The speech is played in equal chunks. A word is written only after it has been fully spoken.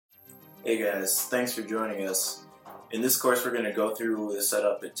Hey guys, thanks for joining us. In this course we're going to go through the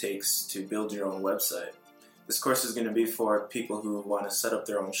setup it takes to build your own website. This course is going to be for people who want to set up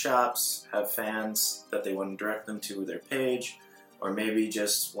their own shops, have fans that they want to direct them to their page, or maybe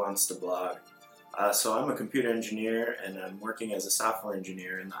just wants to blog. So I'm a computer engineer and I'm working as a software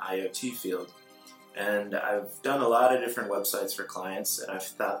engineer in the IoT field. And I've done a lot of different websites for clients, and I've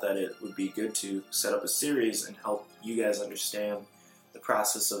thought that it would be good to set up a series and help you guys understand the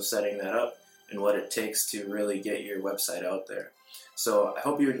process of setting that up and what it takes to really get your website out there. So I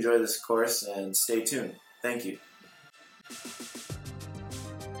hope you enjoy this course and stay tuned. Thank you.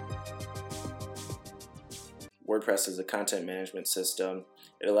 WordPress is a content management system.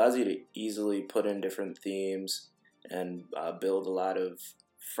 It allows you to easily put in different themes and build a lot of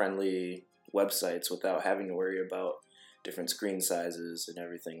friendly websites without having to worry about different screen sizes and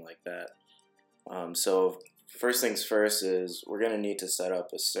everything like that. So first things first is we're going to need to set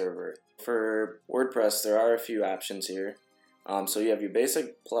up a server. For WordPress, there are a few options here. So you have your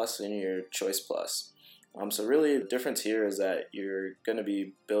basic plus and your choice plus. So really the difference here is that you're going to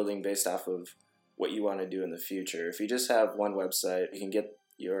be building based off of what you want to do in the future. If you just have one website, you can get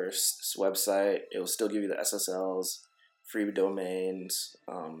your website, it will still give you the SSLs, free domains,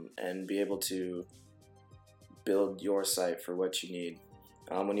 and be able to build your site for what you need.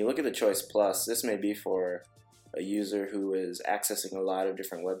 When you look at the Choice Plus, this may be for a user who is accessing a lot of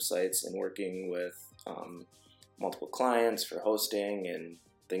different websites and working with multiple clients for hosting and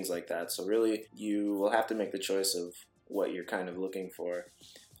things like that. So really, you will have to make the choice of what you're kind of looking for.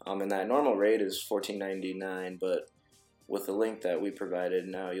 And that normal rate is $14.99, but with the link that we provided,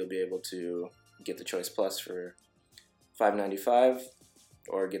 now you'll be able to get the Choice Plus for $5.95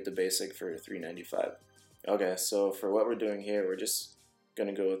 or get the basic for $3.95. Okay, so for what we're doing here, we're just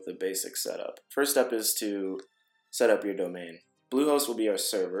going to go with the basic setup. First step is to set up your domain. Bluehost will be our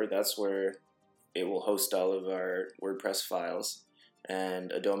server. That's where it will host all of our WordPress files.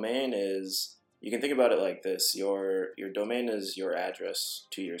 And a domain is, you can think about it like this. Your domain is your address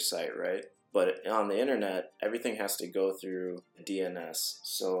to your site, right? But on the internet, everything has to go through DNS.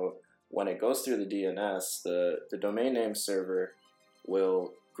 So when it goes through the DNS, the domain name server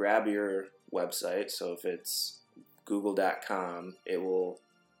will grab your website. So if it's google.com, it will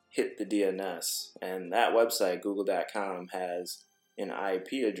hit the DNS. And that website, google.com, has an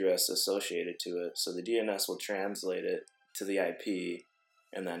IP address associated to it. So the DNS will translate it to the IP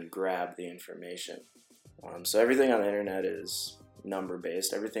and then grab the information. So everything on the internet is number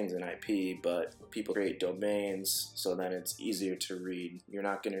based. Everything's an IP, but people create domains so that it's easier to read. You're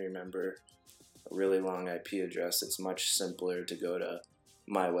not going to remember a really long IP address. It's much simpler to go to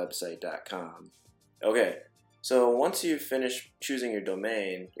mywebsite.com. Okay, so once you finish choosing your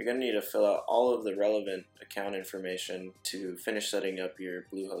domain, you're going to need to fill out all of the relevant account information to finish setting up your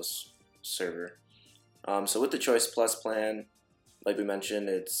Bluehost server. So with the Choice Plus plan, like we mentioned,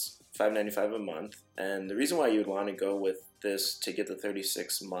 it's $5.95 a month, and the reason why you would want to go with this to get the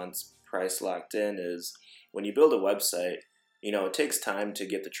 36 months price locked in is when you build a website, it takes time to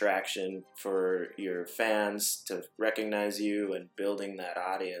get the traction for your fans to recognize you and building that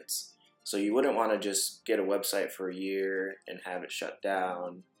audience. So you wouldn't want to just get a website for a year and have it shut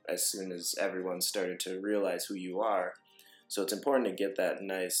down as soon as everyone started to realize who you are. So it's important to get that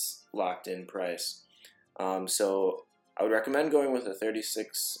nice locked in price. So I would recommend going with the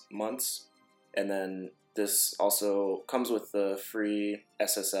 36 months, and then this also comes with the free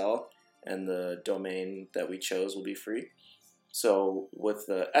SSL, and the domain that we chose will be free. So with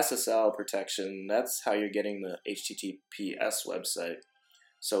the SSL protection, that's how you're getting the HTTPS website.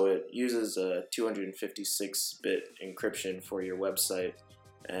 So it uses a 256-bit encryption for your website,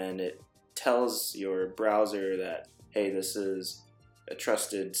 and it tells your browser that, hey, this is a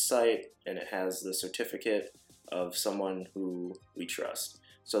trusted site, and it has the certificate of someone who we trust.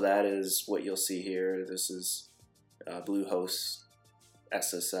 So that is what you'll see here. This is Bluehost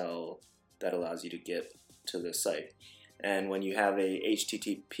SSL that allows you to get to the site. And when you have a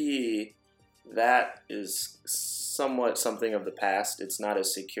HTTP, that is somewhat something of the past. It's not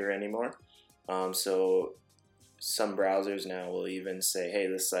as secure anymore. So some browsers now will even say, hey,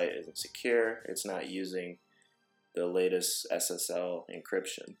 this site isn't secure. It's not using the latest SSL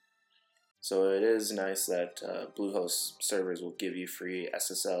encryption. So it is nice that Bluehost servers will give you free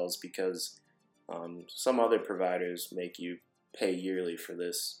SSLs because some other providers make you pay yearly for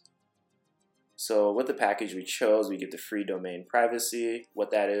this. So with the package we chose, we get the free domain privacy.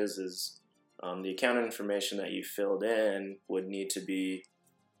 What that is the account information that you filled in would need to be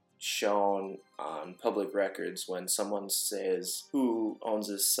shown on public records. When someone says who owns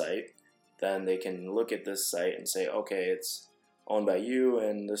this site, then they can look at this site and say, okay, it's owned by you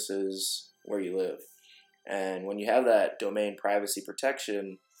and this is where you live. And when you have that domain privacy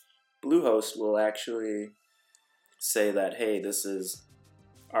protection, Bluehost will actually say that, hey, this is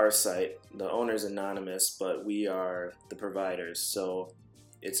our site, the owner's anonymous, but we are the providers. So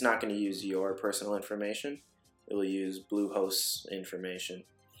it's not going to use your personal information. It will use Bluehost's information.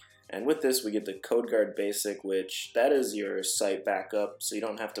 And with this, we get the CodeGuard Basic, which that is your site backup, so you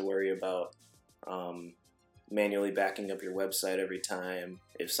don't have to worry about manually backing up your website every time.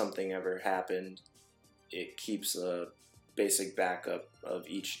 If something ever happened, it keeps a basic backup of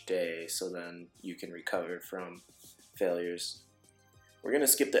each day, so then you can recover from failures. We're going to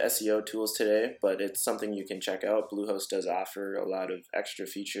skip the SEO tools today, but it's something you can check out. Bluehost does offer a lot of extra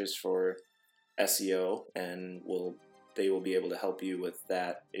features for SEO, and they will be able to help you with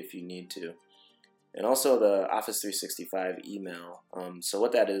that if you need to. And also the Office 365 email. So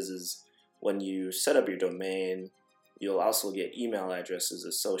what that is when you set up your domain, you'll also get email addresses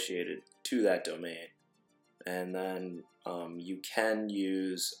associated to that domain. And then you can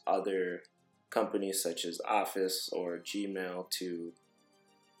use other companies such as Office or Gmail to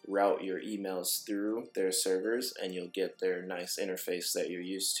route your emails through their servers, and you'll get their nice interface that you're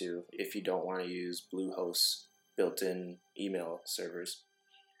used to if you don't want to use Bluehost's built-in email servers.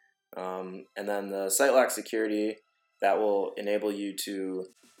 And then the SiteLock security, that will enable you to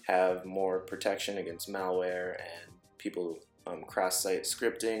have more protection against malware and people cross-site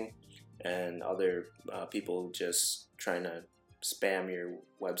scripting and other people just trying to spam your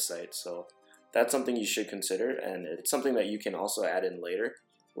website. So that's something you should consider, and it's something that you can also add in later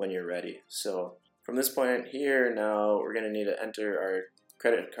when you're ready. So from this point here, now we're going to need to enter our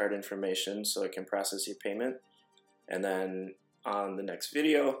credit card information so it can process your payment. And then on the next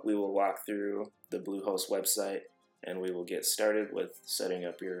video, we will walk through the Bluehost website and we will get started with setting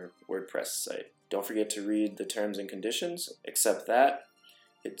up your WordPress site. Don't forget to read the terms and conditions, accept that,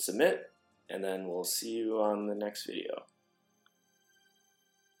 hit submit, and then we'll see you on the next video.